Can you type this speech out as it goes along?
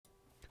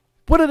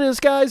What it is,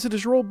 guys, it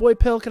is your old boy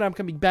Pilk, and I'm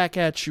coming back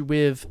at you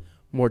with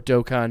more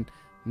Dokkan.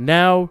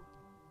 Now,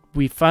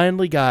 we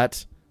finally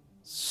got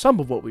some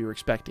of what we were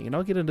expecting, and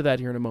I'll get into that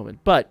here in a moment.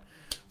 But,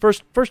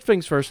 first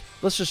things first,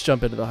 let's just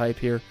jump into the hype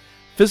here.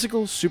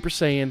 Physical Super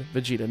Saiyan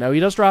Vegeta. Now, he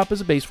does drop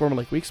as a base form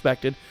like we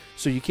expected,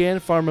 so you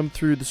can farm him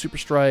through the Super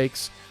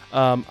Strikes.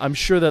 I'm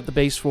sure that the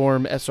base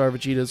form SR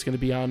Vegeta is going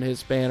to be on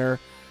his banner.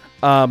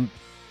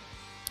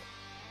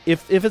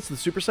 If it's the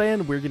Super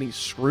Saiyan, we're getting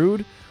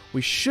screwed.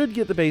 We should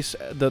get the base,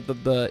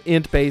 the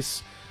int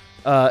base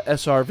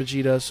SR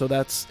Vegeta, so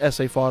that's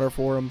SA fodder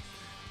for him.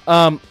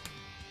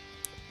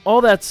 All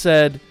that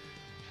said,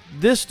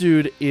 this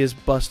dude is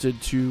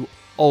busted to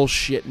all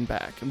shit and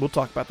back, and we'll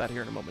talk about that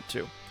here in a moment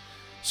too.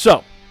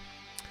 So,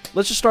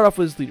 let's just start off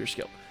with his leader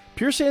skill.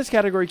 Pure Saiyans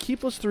category, Ki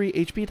 +3,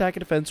 HP attack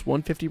and defense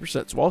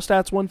 150%. So all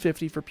stats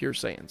 150 for Pure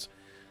Saiyans.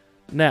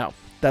 Now,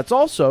 that's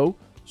also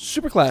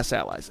superclass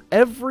allies.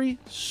 Every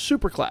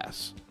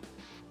superclass.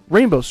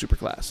 Rainbow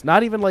superclass.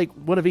 Not even like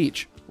one of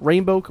each.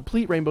 Rainbow,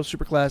 complete rainbow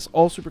superclass,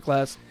 all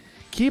superclass.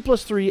 Ki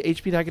 +3,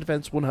 HP attack and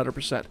defense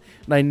 100%.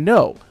 And I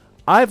know,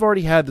 I've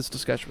already had this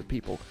discussion with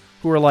people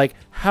who are like,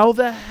 how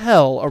the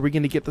hell are we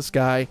going to get this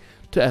guy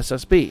to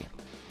SSB?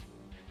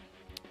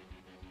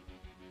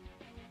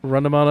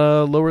 Run him on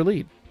a lower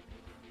lead.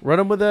 Run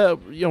him with a,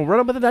 run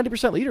him with a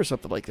 90% lead or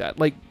something like that.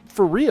 Like,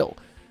 for real.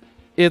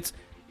 It's,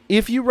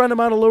 if you run him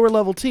on a lower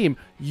level team,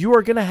 you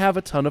are going to have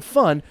a ton of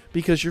fun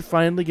because you're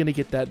finally going to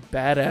get that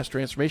badass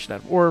transformation out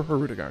of him, or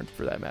Harudegarn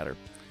for that matter.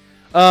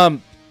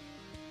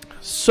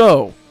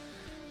 So,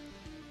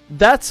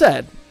 that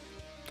said,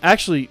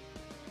 actually,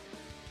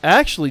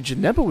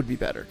 Janemba would be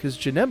better because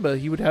Janemba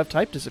he would have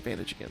type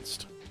disadvantage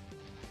against.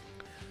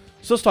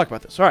 So let's talk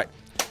about this. All right.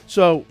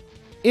 So,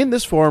 in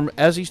this form,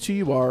 as these two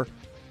you are,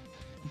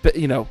 but,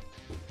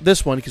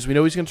 this one, because we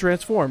know he's going to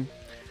transform.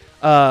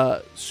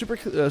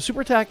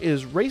 Super attack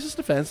is raises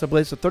defense, I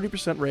believe it's a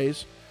 30%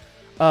 raise,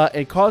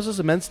 and causes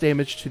immense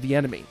damage to the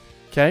enemy.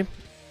 Okay?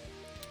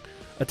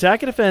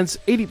 Attack and defense,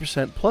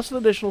 80%, plus an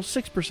additional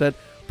 6%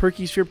 per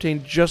key sphere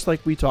obtained, just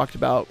like we talked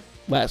about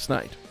last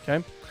night.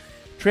 Okay?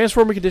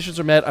 Transforming conditions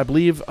are met. I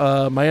believe,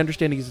 my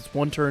understanding is it's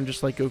one turn,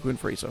 just like Goku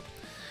and Frieza.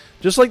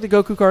 Just like the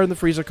Goku card and the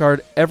Frieza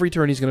card, every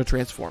turn he's going to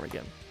transform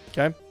again.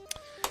 Okay?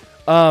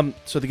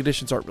 So the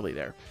conditions aren't really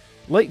there.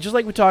 Just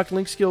like we talked,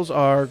 Link skills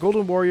are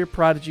Golden Warrior,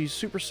 Prodigy,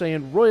 Super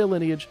Saiyan, Royal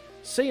Lineage,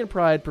 Saiyan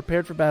Pride,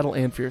 Prepared for Battle,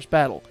 and Fierce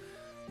Battle.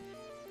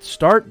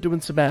 Start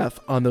doing some math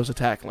on those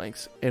attack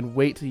links and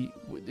wait to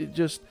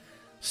just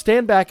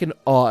stand back in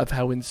awe of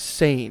how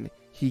insane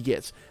he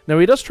gets. Now,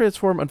 he does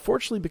transform,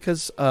 unfortunately,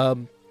 because I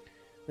think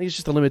it's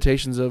just the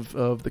limitations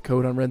of the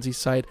code on Renzi's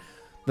side.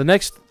 The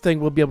next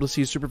thing we'll be able to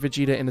see is Super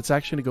Vegeta, and it's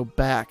actually going to go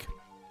back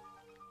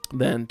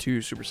then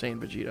to Super Saiyan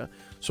Vegeta.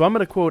 So I'm going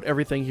to quote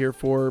everything here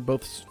for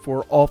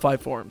all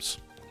 5 forms.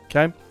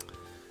 Okay?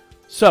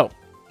 So,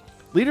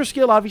 leader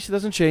skill obviously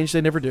doesn't change.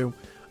 They never do.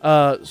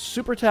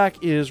 Super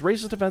attack is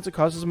raises defense. It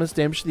causes immense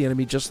damage to the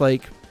enemy, just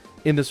like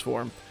in this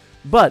form.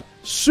 But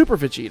Super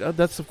Vegeta,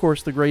 that's of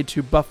course the grade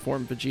 2 buff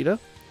form Vegeta.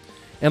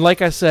 And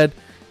like I said,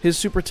 his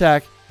super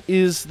attack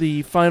is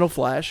the final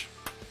flash.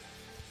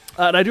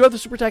 And I do have the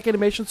super attack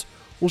animations.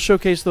 We'll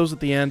showcase those at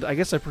the end. I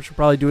guess I should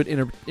probably do it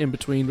in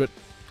between, but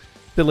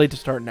a bit late to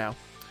start now.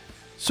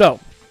 So,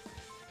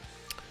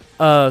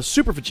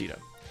 Super Vegeta.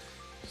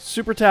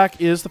 Super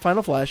attack is the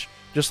final flash,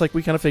 just like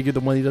we kind of figured,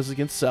 the one he does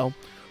against Cell.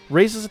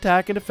 Raises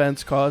attack and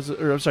defense,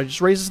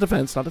 just raises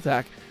defense, not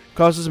attack,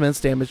 causes immense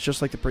damage,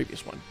 just like the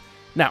previous one.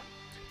 Now,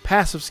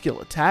 passive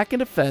skill, attack and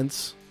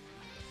defense,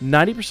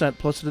 90%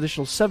 plus an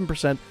additional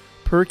 7%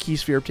 per key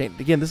sphere obtained.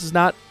 Again, this is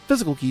not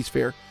physical key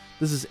sphere.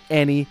 This is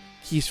any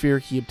key sphere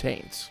he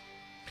obtains.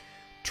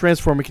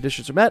 Transforming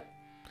conditions are met.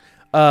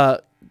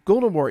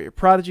 Golden Warrior,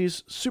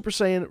 Prodigies, Super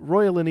Saiyan,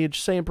 Royal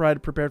Lineage, Saiyan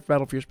Pride, Prepared for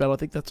Battle, Fierce Battle. I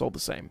think that's all the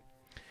same.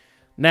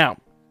 Now,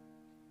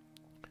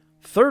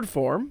 third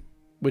form,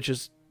 which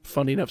is,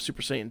 funny enough,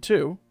 Super Saiyan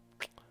 2.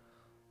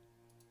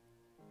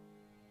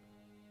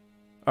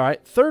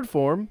 Alright, third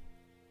form,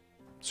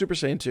 Super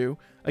Saiyan 2.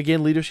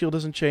 Again, leader skill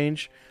doesn't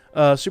change.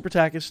 Super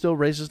attack is still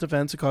raises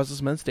defense. It causes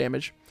immense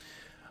damage.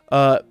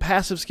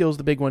 Passive skill is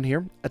the big one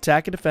here.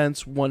 Attack and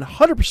defense,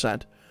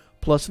 100%,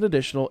 plus an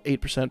additional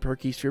 8% per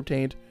key sphere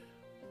obtained.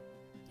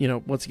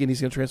 Once again,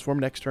 he's going to transform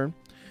next turn.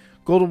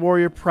 Golden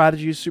Warrior,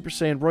 Prodigy, Super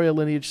Saiyan, Royal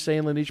Lineage,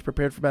 Saiyan Lineage,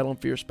 Prepared for Battle, and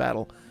Fierce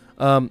Battle.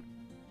 Let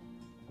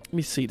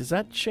me see. Does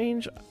that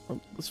change?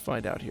 Let's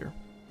find out here.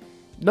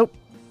 Nope.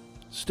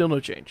 Still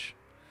no change.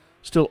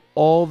 Still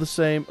all the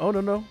same. Oh,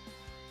 no.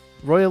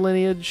 Royal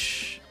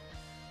Lineage.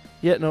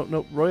 Yeah,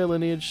 no. Royal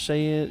Lineage,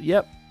 Saiyan.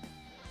 Yep.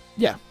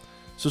 Yeah.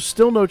 So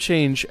still no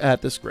change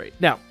at this grade.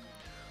 Now,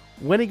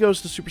 when he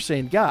goes to Super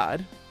Saiyan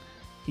God,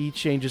 he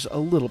changes a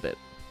little bit.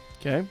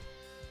 Okay?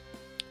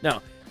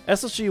 Now,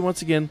 SSG,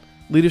 once again,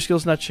 leader skill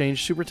has not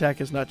changed. Super attack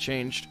has not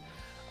changed.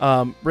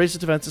 Raises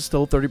defense is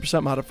still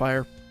 30%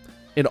 modifier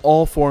in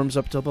all forms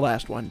up till the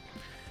last one.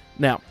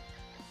 Now,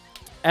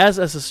 as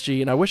SSG,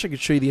 and I wish I could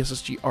show you the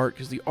SSG art,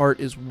 because the art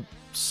is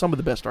some of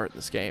the best art in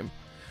this game.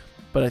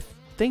 But I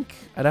think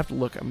I'd have to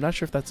look. I'm not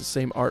sure if that's the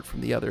same art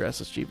from the other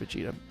SSG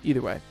Vegeta.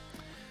 Either way.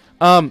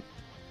 And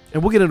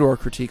we'll get into our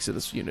critiques of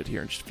this unit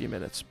here in just a few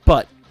minutes.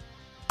 But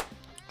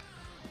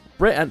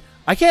and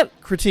I can't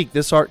critique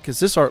this art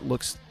because this art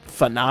looks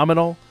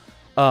phenomenal.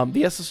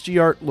 The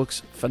SSG art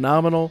looks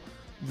phenomenal.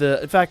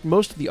 In fact,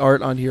 most of the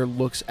art on here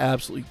looks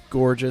absolutely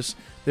gorgeous.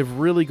 They've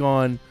really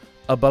gone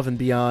above and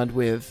beyond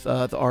with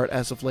the art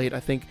as of late.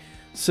 I think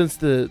since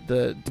the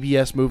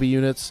DBS movie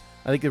units,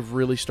 I think they've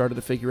really started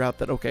to figure out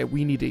that, okay,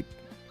 we need to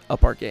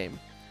up our game.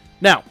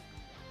 Now,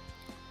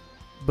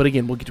 but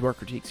again, we'll get to our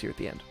critiques here at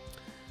the end.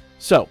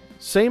 So,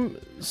 same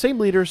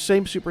leader,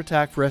 same super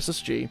attack for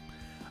SSG.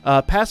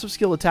 Passive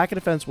skill, attack and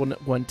defense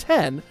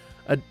 110.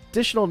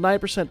 Additional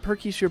 9% per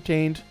key sphere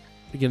obtained.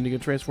 Again, you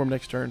can transform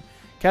next turn.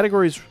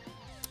 Categories...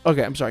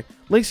 Okay, I'm sorry.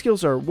 Link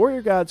skills are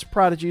Warrior Gods,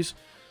 Prodigies,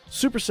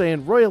 Super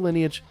Saiyan, Royal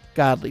Lineage,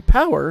 Godly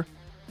Power,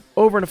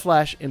 Over in a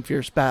Flash, and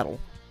Fierce Battle.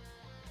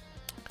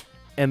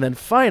 And then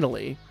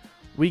finally,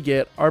 we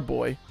get our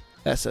boy,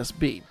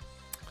 SSB.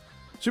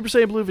 Super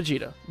Saiyan Blue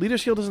Vegeta. Leader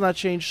skill does not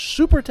change.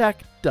 Super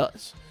Attack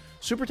does.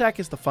 Super Attack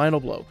is the final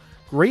blow.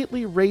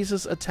 Greatly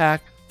raises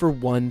attack for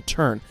 1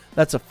 turn.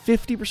 That's a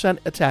 50%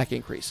 attack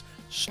increase.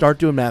 Start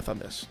doing math on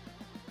this.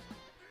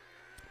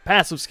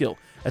 Passive skill.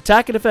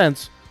 Attack and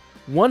defense,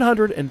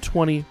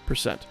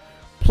 120%.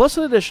 Plus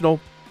an additional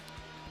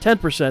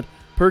 10%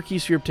 per key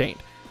sphere obtained.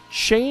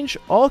 Change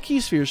all key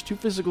spheres to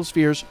physical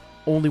spheres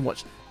only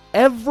once.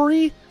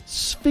 Every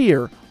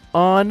sphere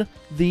on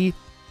the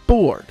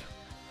board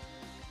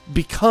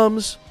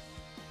becomes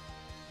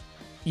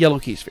yellow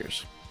key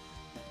spheres.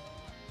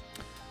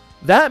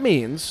 That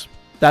means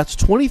that's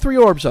 23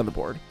 orbs on the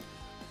board.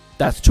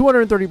 That's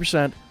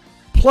 230%,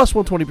 plus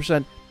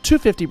 120%,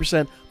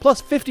 250%,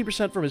 plus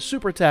 50% from his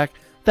super attack.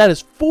 That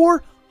is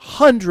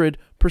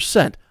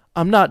 400%.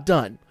 I'm not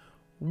done.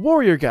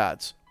 Warrior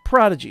Gods,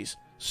 Prodigies,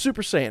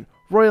 Super Saiyan,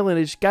 Royal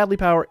Lineage, Godly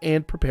Power,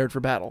 and Prepared for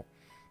Battle.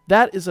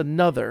 That is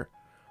another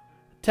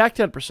attack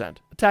 10%,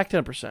 attack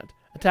 10%,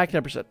 attack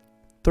 10%,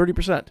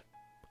 30%,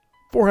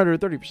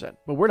 430%.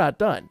 But we're not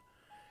done.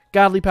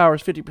 Godly Power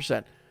is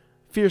 50%.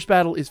 Fierce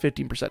Battle is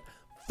 15%.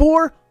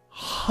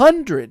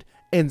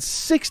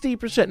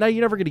 460%. Now,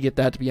 you're never going to get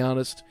that, to be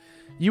honest.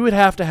 You would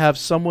have to have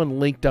someone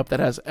linked up that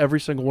has every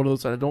single one of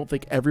those, and I don't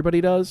think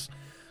everybody does.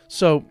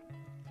 So,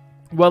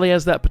 while he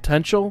has that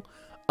potential,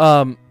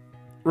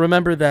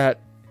 remember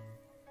that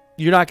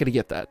you're not going to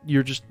get that.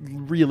 You're just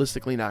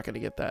realistically not going to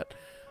get that.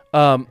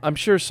 I'm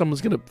sure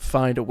someone's going to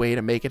find a way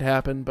to make it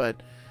happen, but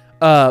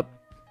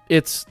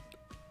it's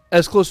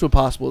as close to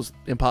impossible as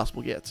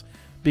impossible gets.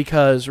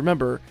 Because,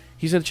 remember,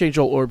 he's going to change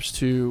all orbs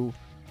to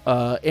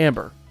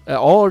amber.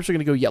 All orbs are going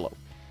to go yellow.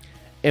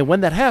 And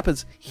when that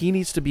happens, he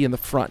needs to be in the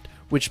front,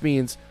 which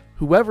means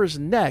whoever's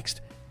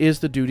next is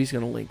the dude he's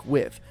going to link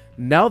with.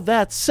 Now,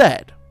 that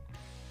said,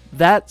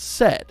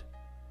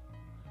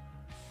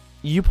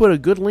 you put a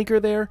good linker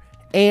there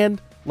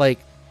and, like,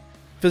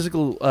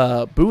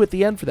 physical boo at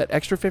the end for that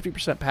extra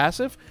 50%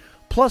 passive,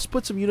 plus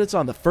put some units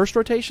on the first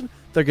rotation,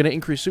 they're going to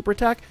increase super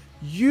attack.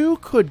 You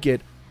could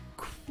get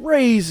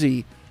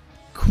crazy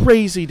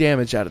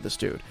damage out of this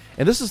dude.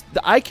 And this is,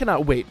 I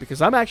cannot wait,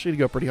 because I'm actually going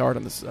to go pretty hard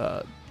on this.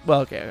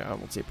 Well, okay, I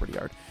won't say pretty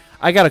hard.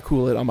 I got to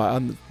cool it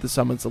on the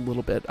summons a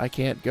little bit. I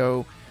can't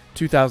go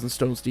 2,000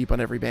 stones deep on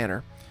every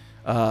banner.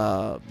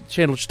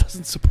 Channel just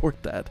doesn't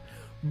support that.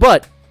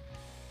 But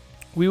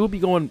we will be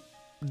going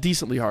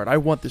decently hard. I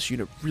want this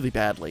unit really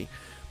badly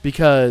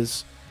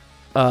because,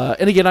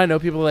 and again, I know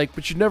people are like,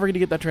 but you're never going to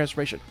get that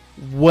transformation.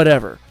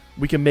 Whatever.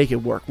 We can make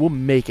it work. We'll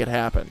make it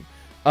happen.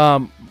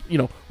 You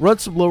know, run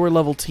some lower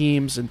level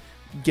teams and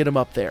get them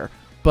up there.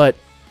 But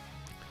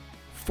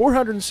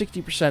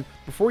 460%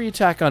 before you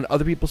attack on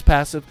other people's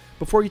passive,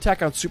 before you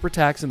attack on super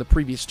attacks in the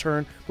previous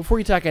turn, before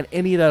you attack on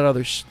any of that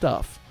other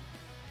stuff,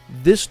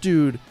 this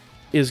dude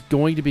is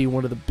going to be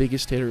one of the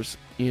biggest hitters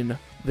in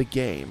the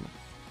game.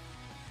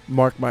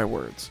 Mark my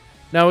words.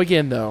 Now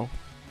again, though,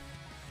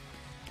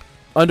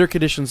 under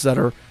conditions that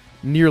are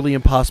nearly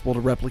impossible to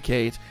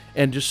replicate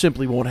and just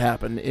simply won't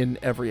happen in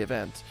every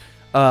event.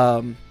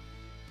 I'm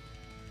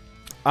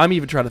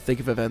even trying to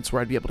think of events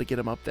where I'd be able to get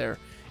him up there.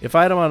 If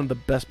I had him on the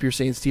best Pure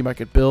Saiyans team I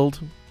could build,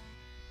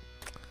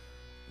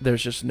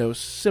 there's just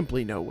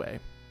simply no way.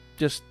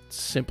 Just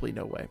simply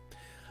no way.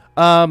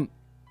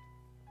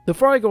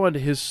 Before I go on to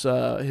his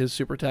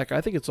super attack, I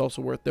think it's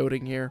also worth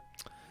noting here.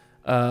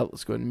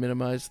 Let's go ahead and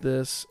minimize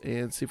this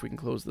and see if we can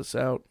close this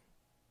out.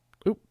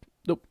 Oop,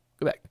 nope,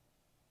 go back.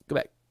 Go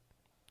back.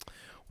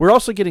 We're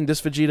also getting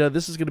this Vegeta.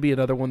 This is going to be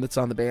another one that's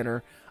on the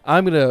banner.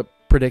 I'm going to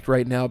predict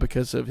right now,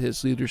 because of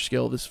his leader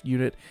skill, this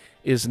unit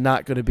is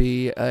not going to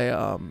be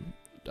a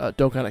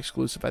Dokkan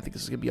exclusive. I think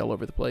this is going to be all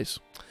over the place.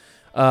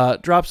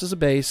 Drops as a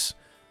base.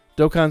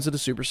 Dokkan's at a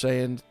Super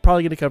Saiyan.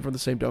 Probably going to come from the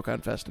same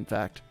Dokkan Fest, in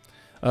fact.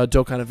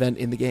 Dokkan event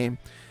in the game.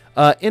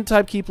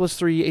 In-type key plus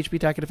 3, HP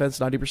attack and defense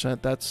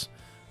 90%. That's,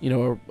 you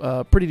know,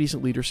 a pretty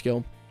decent leader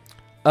skill.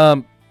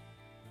 So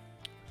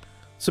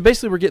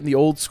basically we're getting the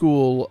old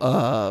school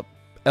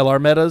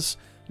LR metas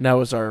now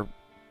as our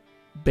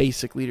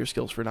basic leader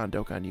skills for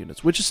non-Dokkan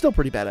units, which is still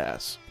pretty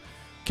badass.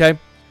 Okay?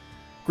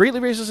 Greatly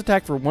raises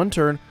attack for 1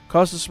 turn,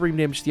 causes supreme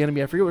damage to the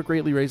enemy. I forget what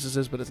greatly raises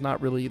is, but it's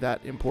not really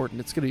that important.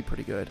 It's going to be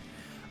pretty good.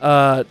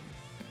 I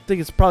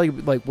think it's probably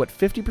like, what,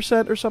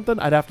 50% or something?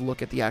 I'd have to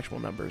look at the actual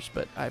numbers,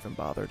 but I haven't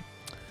bothered.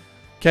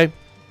 Okay.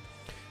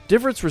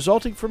 Difference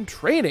resulting from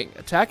training.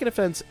 Attack and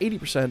defense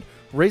 80%.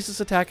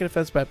 Raises attack and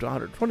defense by up to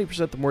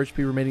 120%. The more HP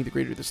remaining, the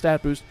greater the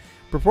stat boost.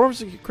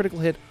 Performs a critical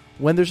hit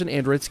when there's an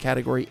androids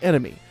category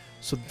enemy.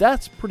 So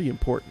that's pretty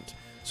important.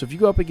 So if you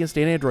go up against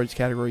an androids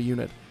category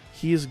unit,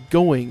 he is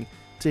going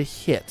to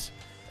hit.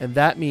 And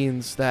that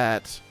means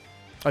that,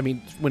 I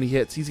mean, when he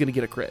hits, he's going to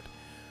get a crit.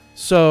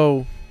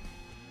 So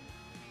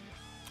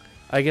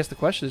I guess the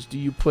question is, do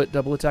you put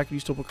double attack if you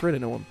still put crit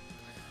into him?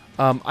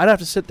 I'd have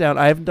to sit down.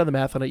 I haven't done the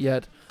math on it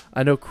yet.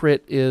 I know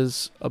crit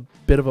is a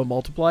bit of a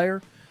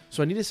multiplier.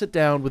 So I need to sit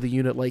down with a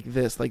unit like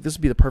this. Like, this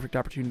would be the perfect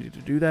opportunity to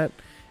do that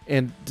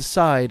and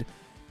decide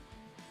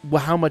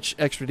how much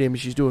extra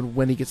damage he's doing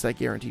when he gets that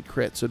guaranteed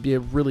crit. So it'd be a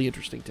really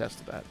interesting test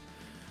of that.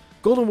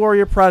 Golden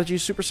Warrior, Prodigy,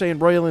 Super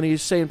Saiyan, Royal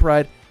Unis, Saiyan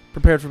Pride,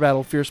 Prepared for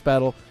Battle, Fierce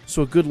Battle.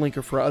 So a good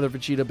linker for other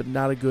Vegeta, but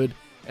not a good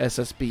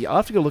SSB. I'll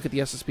have to go look at the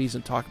SSBs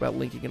and talk about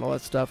linking and all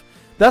that stuff.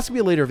 That's going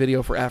to be a later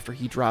video for after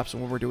he drops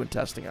and when we're doing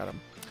testing on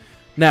him.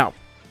 Now,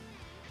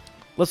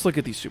 let's look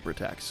at these super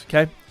attacks,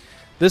 okay?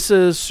 This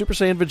is Super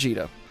Saiyan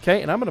Vegeta,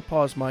 okay? And I'm going to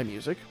pause my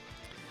music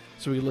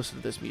so we can listen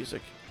to this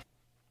music.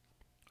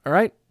 All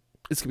right?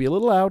 It's going to be a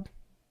little loud.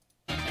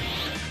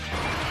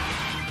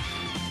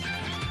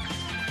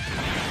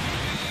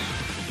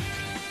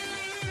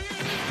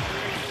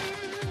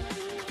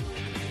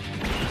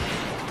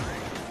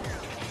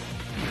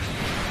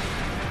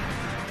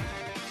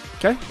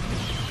 Okay.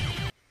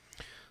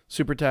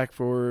 Super attack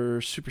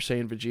for Super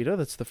Saiyan Vegeta.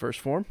 That's the first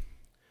form.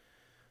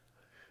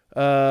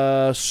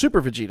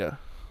 Super Vegeta.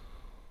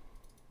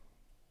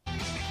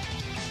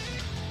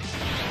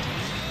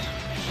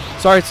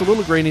 Sorry, it's a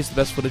little grainy. It's the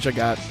best footage I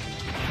got.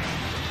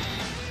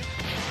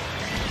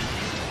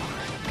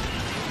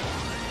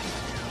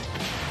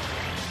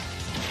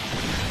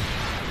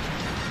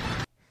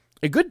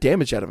 A good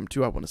damage out of him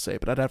too, I want to say,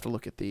 but I'd have to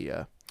look at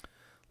the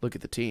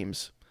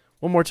teams.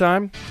 One more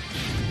time.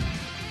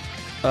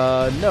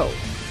 No.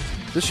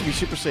 This should be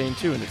Super Saiyan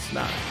 2, and it's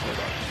not. Hold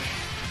on.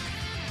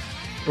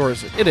 Or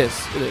is it? It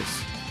is. It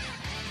is.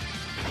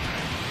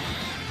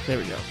 There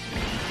we go.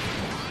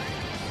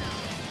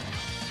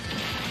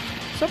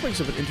 That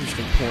brings up an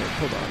interesting point.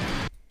 Hold on.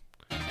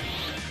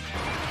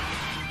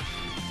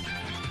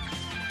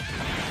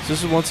 So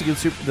this is once again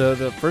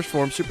the first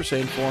form, Super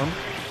Saiyan form.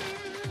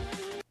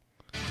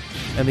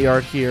 And the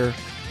art here.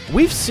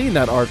 We've seen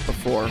that art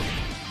before.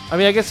 I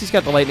mean, I guess he's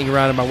got the lightning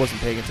around him. I wasn't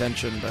paying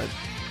attention, but...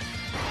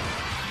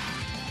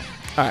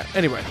 Alright,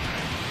 anyway.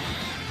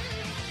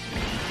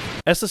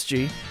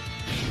 SSG.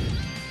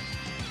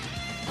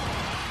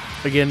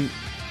 Again,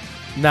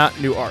 not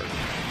new art.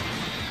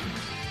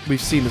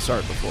 We've seen this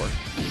art before.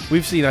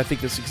 We've seen, I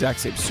think, this exact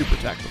same super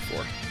attack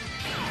before.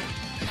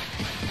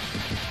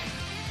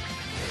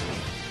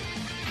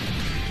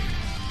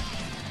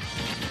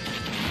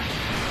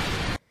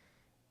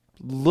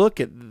 Look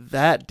at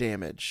that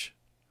damage.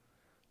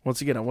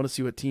 Once again, I want to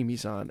see what team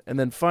he's on. And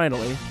then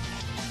finally...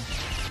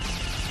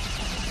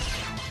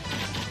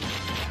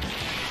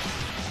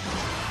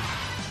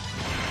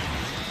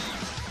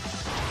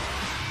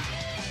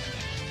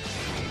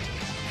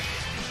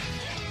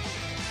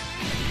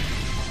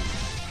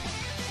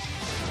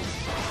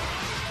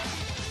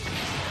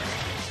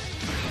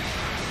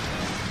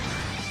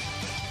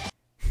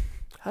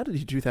 How did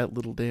he do that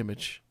little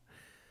damage?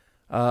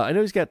 I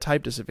know he's got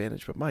type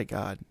disadvantage, but my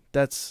god,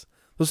 the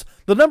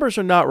numbers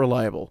are not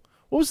reliable.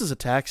 What was his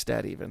attack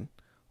stat even?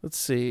 Let's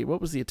see. What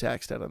was the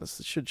attack stat on this?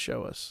 It should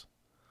show us.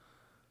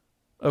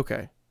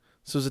 Okay.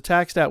 So his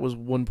attack stat was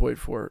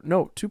 1.4.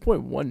 No,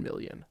 2.1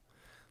 million.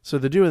 So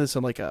they're doing this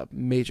on like a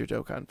major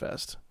Dokkan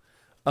Fest.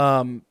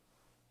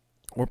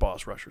 Or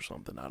Boss Rush or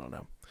something. I don't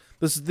know.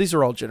 These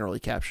are all generally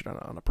captured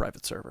on a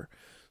private server.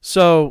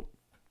 So...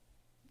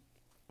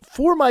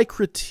 for my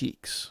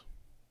critiques,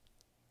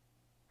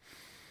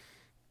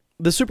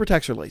 the super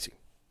attacks are lazy.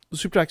 The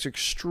super attacks are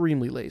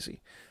extremely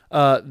lazy.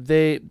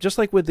 They, just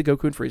like with the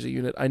Goku and Frieza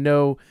unit, I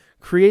know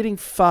creating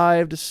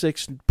 5 to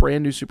 6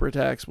 brand new super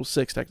attacks, well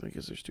 6 technically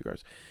because there's 2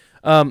 cards,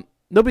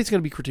 nobody's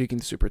going to be critiquing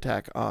the super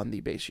attack on the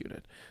base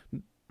unit.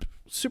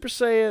 Super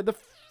Saiyan,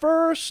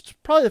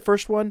 probably the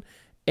first one,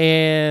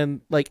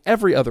 and like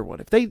every other one.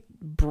 If they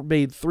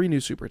made 3 new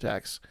super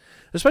attacks,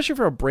 especially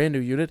for a brand new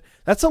unit,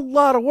 that's a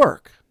lot of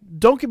work.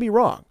 Don't get me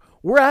wrong.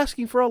 We're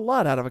asking for a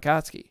lot out of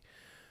Akatsuki.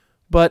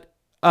 But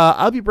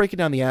I'll be breaking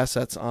down the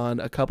assets on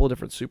a couple of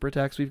different super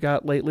attacks we've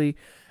got lately.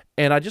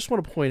 And I just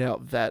want to point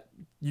out that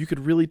you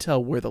could really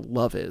tell where the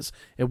love is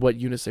and what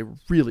units they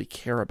really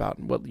care about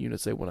and what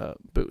units they want to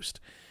boost.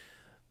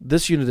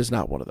 This unit is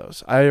not one of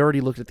those. I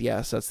already looked at the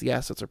assets. The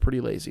assets are pretty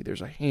lazy.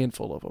 There's a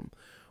handful of them.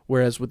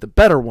 Whereas with the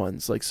better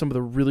ones, like some of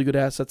the really good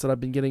assets that I've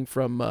been getting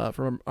from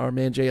our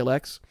man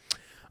JLX,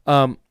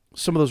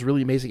 some of those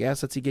really amazing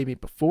assets he gave me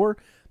before,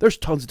 There's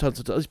tons and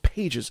tons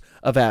pages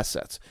of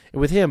assets.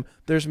 And with him,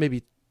 there's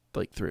maybe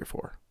like 3 or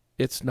 4.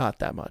 It's not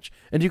that much.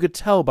 And you could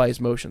tell by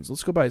his motions.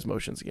 Let's go by his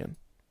motions again.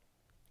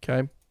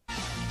 Okay.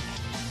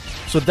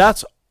 So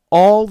that's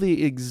all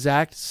the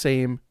exact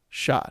same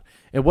shot.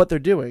 And what they're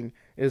doing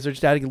is they're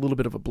just adding a little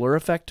bit of a blur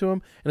effect to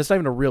him. And it's not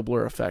even a real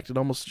blur effect. It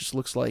almost just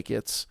looks like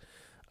it's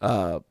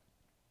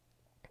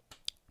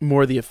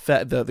more the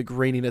effect, the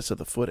graininess of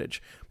the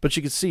footage. But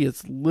you can see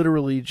it's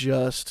literally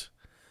just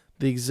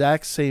the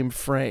exact same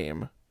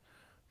frame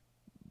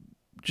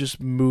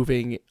just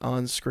moving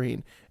on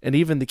screen. And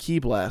even the key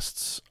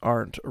blasts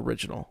aren't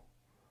original.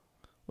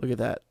 Look at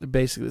that. They're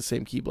basically the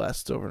same key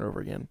blasts over and over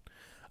again.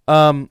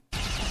 And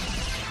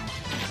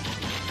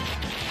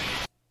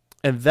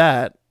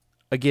that,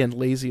 again,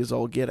 lazy as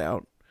all get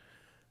out.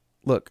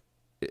 Look,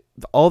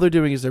 all they're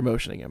doing is they're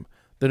motioning him.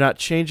 They're not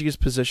changing his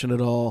position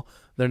at all.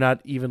 They're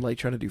not even like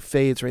trying to do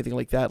fades or anything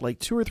like that. Like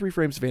 2 or 3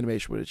 frames of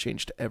animation would have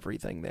changed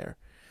everything there.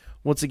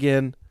 Once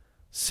again,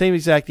 same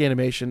exact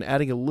animation,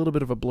 adding a little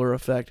bit of a blur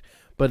effect,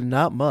 but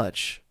not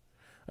much.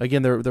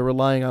 Again, they're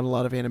relying on a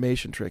lot of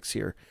animation tricks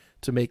here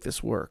to make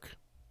this work.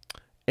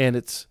 And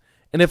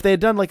if they had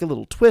done like a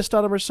little twist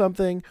on him or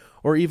something,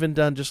 or even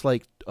done just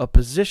like a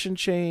position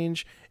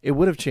change, it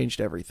would have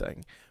changed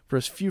everything for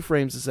as few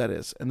frames as that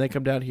is. And they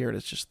come down here and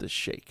it's just this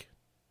shake.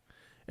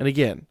 And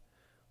again,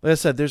 like I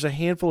said, there's a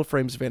handful of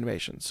frames of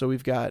animation. So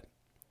we've got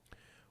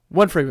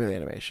 1 frame of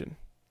animation,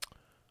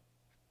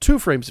 2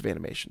 frames of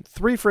animation,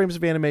 3 frames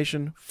of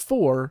animation,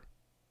 4.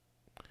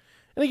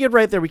 And again,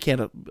 right there, we can't,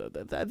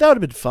 that would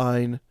have been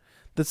fine.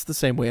 That's the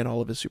same way in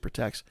all of his super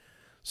text.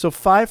 So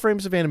 5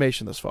 frames of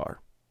animation thus far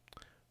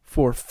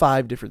for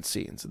 5 different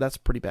scenes. That's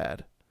pretty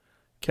bad.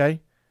 Okay?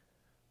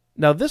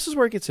 Now, this is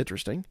where it gets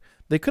interesting.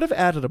 They could have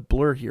added a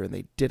blur here, and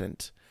they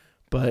didn't.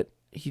 But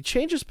he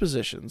changes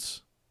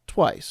positions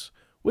twice,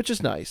 which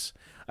is nice.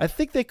 I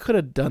think they could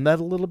have done that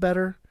a little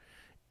better.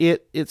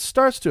 It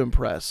starts to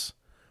impress,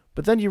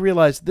 but then you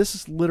realize this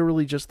is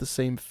literally just the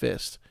same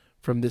fist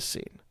from this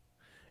scene.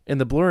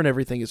 And the blur and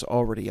everything is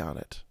already on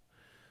it.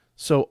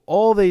 So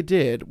all they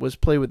did was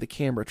play with the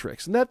camera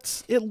tricks. And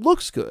it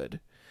looks good.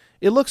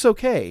 It looks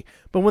okay.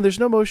 But when there's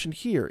no motion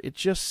here, it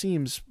just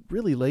seems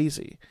really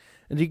lazy.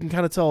 And you can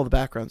kind of tell all the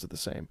backgrounds are the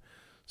same.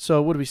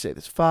 So what do we say?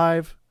 There's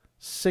 5,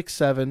 6,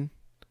 7,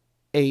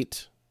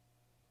 8.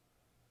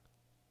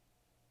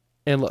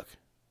 And look.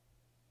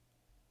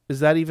 Is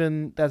that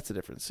even... That's a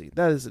different scene.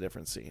 That is a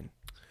different scene.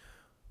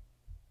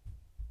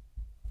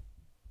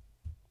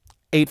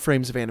 8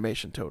 frames of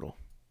animation total.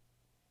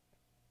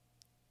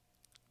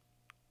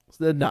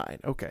 9.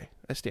 Okay,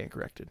 I stand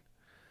corrected.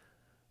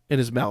 And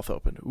his mouth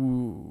open.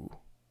 Ooh.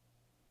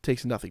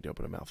 Takes nothing to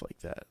open a mouth like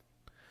that.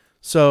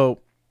 So,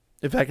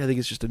 in fact, I think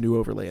it's just a new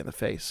overlay on the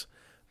face.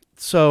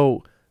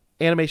 So,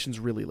 animation's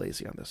really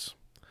lazy on this.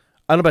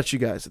 I don't know about you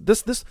guys.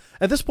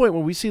 At this point,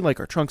 when we see like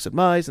our Trunks and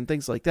Mice and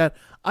things like that,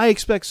 I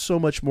expect so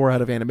much more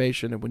out of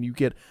animation. And when you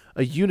get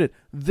a unit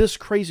this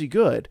crazy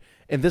good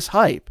and this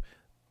hype,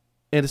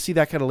 and to see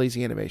that kind of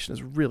lazy animation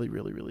is really,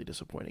 really, really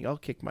disappointing. I'll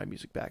kick my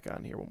music back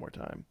on here one more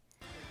time.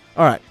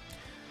 All right,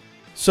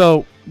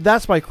 so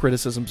that's my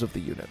criticisms of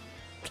the unit.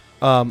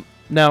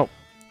 Now,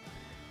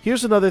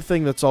 here's another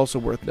thing that's also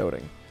worth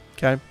noting,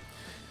 okay?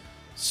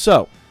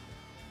 So,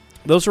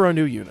 those are our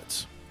new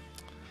units.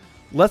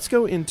 Let's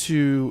go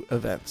into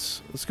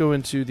events. Let's go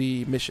into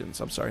the missions.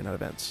 I'm sorry, not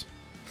events.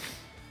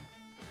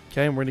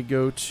 Okay, and we're going to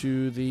go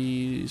to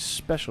the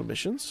special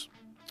missions.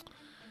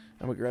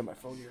 I'm going to grab my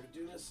phone here to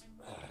do this.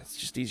 It's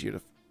just easier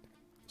to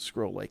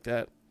scroll like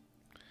that.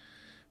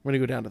 We're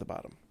going to go down to the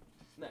bottom.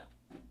 Now.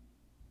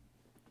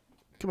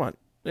 Come on.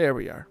 There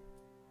we are.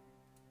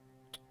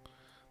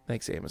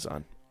 Thanks,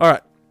 Amazon. All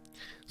right.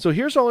 So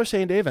here's all our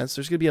same day events.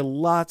 There's going to be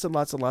lots and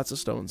lots and lots of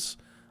stones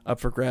up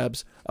for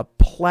grabs. A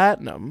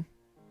platinum,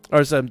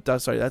 or sorry,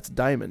 that's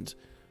diamond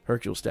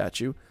Hercule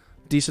statue.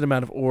 Decent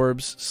amount of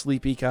orbs,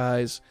 sleepy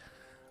Kais,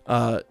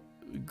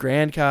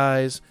 grand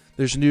Kais.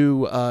 There's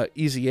new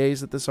easy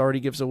A's that this already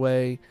gives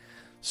away.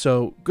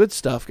 So good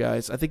stuff,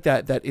 guys. I think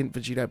that Int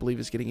Vegeta, I believe,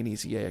 is getting an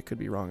easy A. I could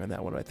be wrong on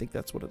that one, but I think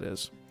that's what it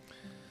is.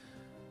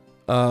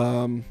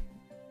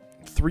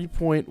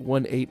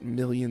 3.18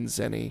 million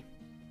Zenny.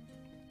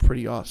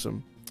 Pretty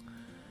awesome.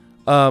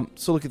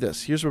 So look at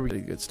this. Here's where we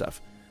get good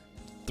stuff.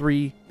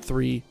 3,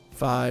 3,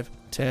 5,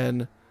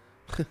 10.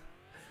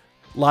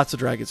 Lots of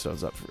Dragon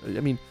Stones up. I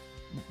mean,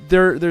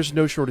 there's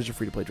no shortage of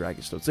free-to-play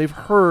Dragon Stones. They've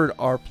heard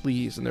our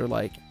pleas, and they're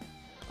like,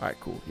 all right,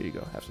 cool. Here you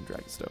go. Have some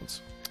Dragon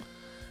Stones.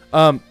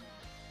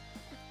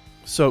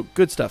 So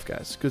good stuff,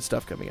 guys. Good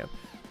stuff coming up.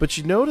 But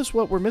you notice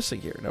what we're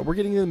missing here. Now, we're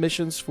getting the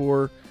missions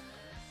for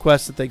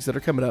quests and things that are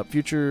coming up.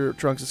 Future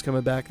Trunks is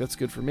coming back. That's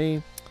good for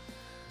me.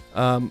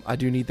 I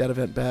do need that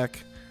event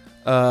back.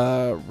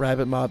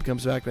 Rabbit Mob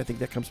comes back, but I think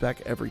that comes back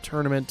every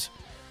tournament.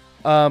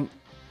 What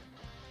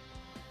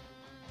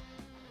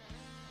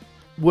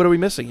are we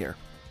missing here?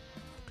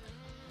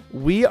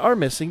 We are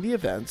missing the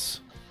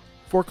events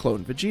for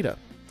Clone Vegeta.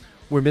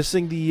 We're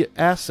missing the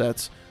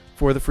assets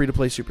for the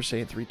free-to-play Super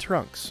Saiyan 3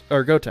 Trunks.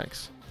 Or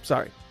Gotenks.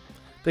 Sorry.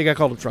 I think I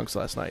called him Trunks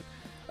last night.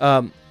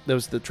 That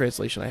was the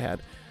translation I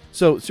had.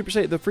 So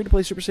the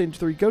free-to-play Super Saiyan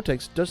 3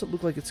 Gotenks doesn't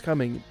look like it's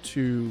coming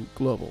to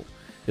global.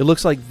 It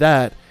looks like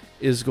that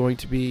is going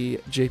to be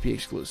JP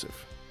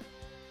exclusive.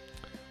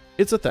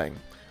 It's a thing.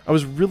 I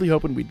was really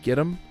hoping we'd get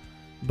them,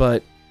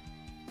 but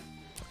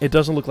it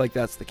doesn't look like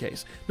that's the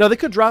case. Now, they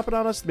could drop it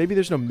on us. Maybe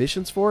there's no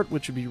missions for it,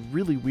 which would be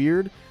really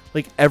weird.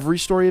 Like, every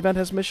story event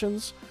has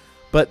missions,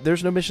 but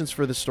there's no missions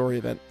for the story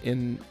event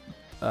in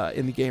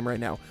the game right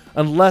now,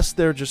 unless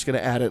they're just going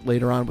to add it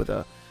later on with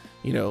a,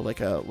 you know, like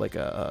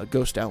a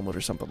ghost download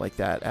or something like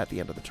that at the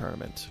end of the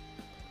tournament.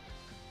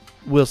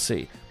 We'll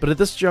see. But at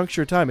this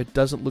juncture of time, it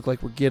doesn't look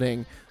like we're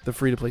getting the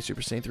free-to-play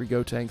Super Saiyan 3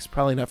 Gotenks.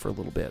 Probably not for a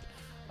little bit.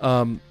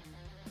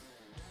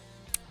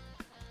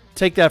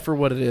 Take that for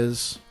what it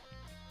is.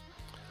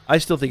 I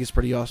still think it's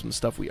pretty awesome, the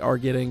stuff we are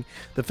getting.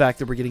 The fact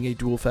that we're getting a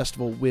dual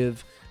festival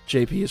with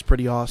JP is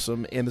pretty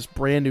awesome. And this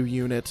brand new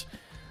unit.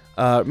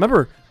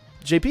 Remember,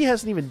 JP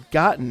hasn't even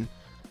gotten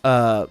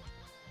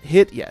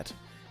hit yet.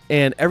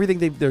 And everything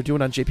they're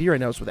doing on JP right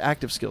now is with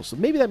active skills. So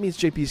maybe that means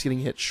JP is getting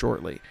hit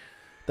shortly.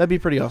 That'd be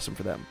pretty awesome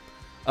for them.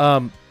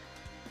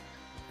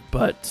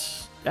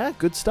 But, yeah,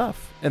 good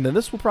stuff. And then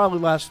this will probably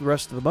last the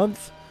rest of the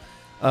month.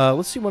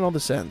 Let's see when all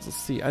this ends. Let's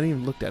see. I didn't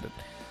even look at it.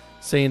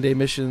 Saiyan Day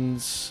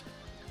missions.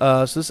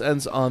 So this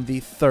ends on the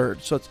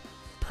 3rd. So it's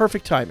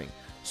perfect timing.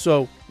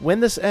 So when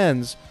this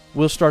ends,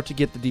 we'll start to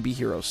get the DB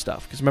Heroes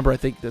stuff. Because remember, I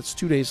think that's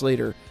 2 days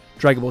later,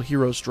 Dragon Ball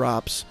Heroes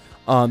drops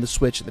on the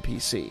Switch and the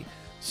PC.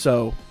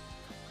 So,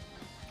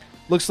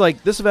 looks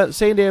like this event,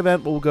 Saiyan Day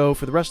event, will go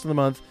for the rest of the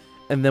month.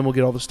 And then we'll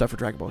get all the stuff for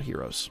Dragon Ball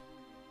Heroes.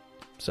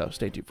 So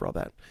stay tuned for all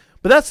that.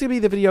 But that's going to be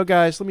the video,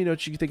 guys. Let me know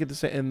what you think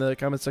in the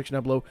comment section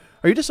down below.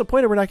 Are you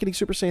disappointed we're not getting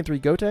Super Saiyan 3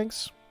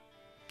 Gotenks?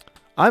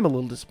 I'm a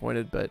little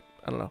disappointed, but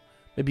I don't know.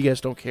 Maybe you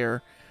guys don't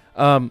care.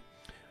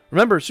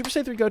 Remember, Super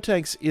Saiyan 3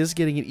 Gotenks is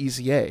getting an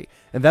EZA,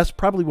 and that's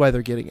probably why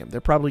they're getting him.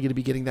 They're probably going to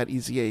be getting that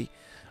EZA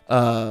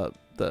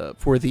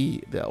for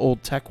the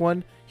old tech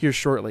one here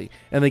shortly,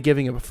 and then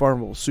giving him a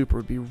farmable super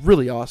would be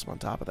really awesome on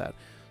top of that.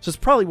 So it's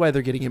probably why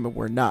they're getting him and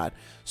we're not.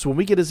 So when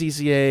we get his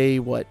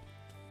EZA, what,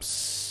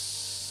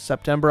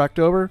 September,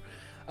 October?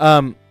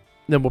 Then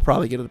we'll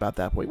probably get it about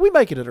that point. We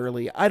might get it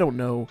early. I don't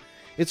know.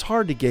 It's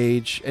hard to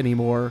gauge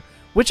anymore,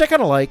 which I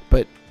kind of like,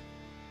 but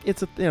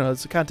it's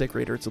a content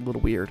creator. It's a little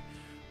weird.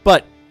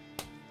 But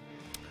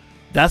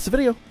that's the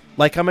video.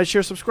 Like, comment,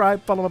 share,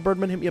 subscribe. Follow my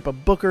Birdman. Hit me up a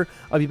Booker.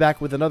 I'll be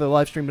back with another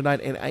live stream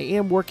tonight, and I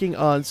am working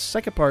on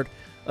second part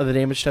of the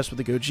damage test with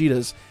the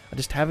Gogetas. I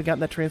just haven't gotten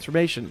that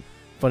transformation.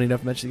 Funny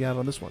enough mentioning that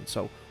on this one.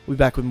 So we'll be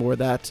back with more of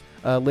that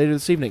later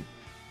this evening.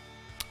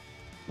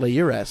 Lay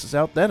your asses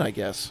out then, I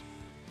guess.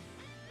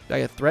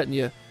 I gotta threaten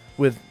you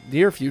with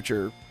near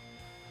future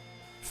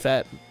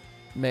fat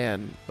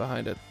man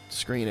behind a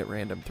screen at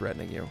random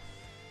threatening you.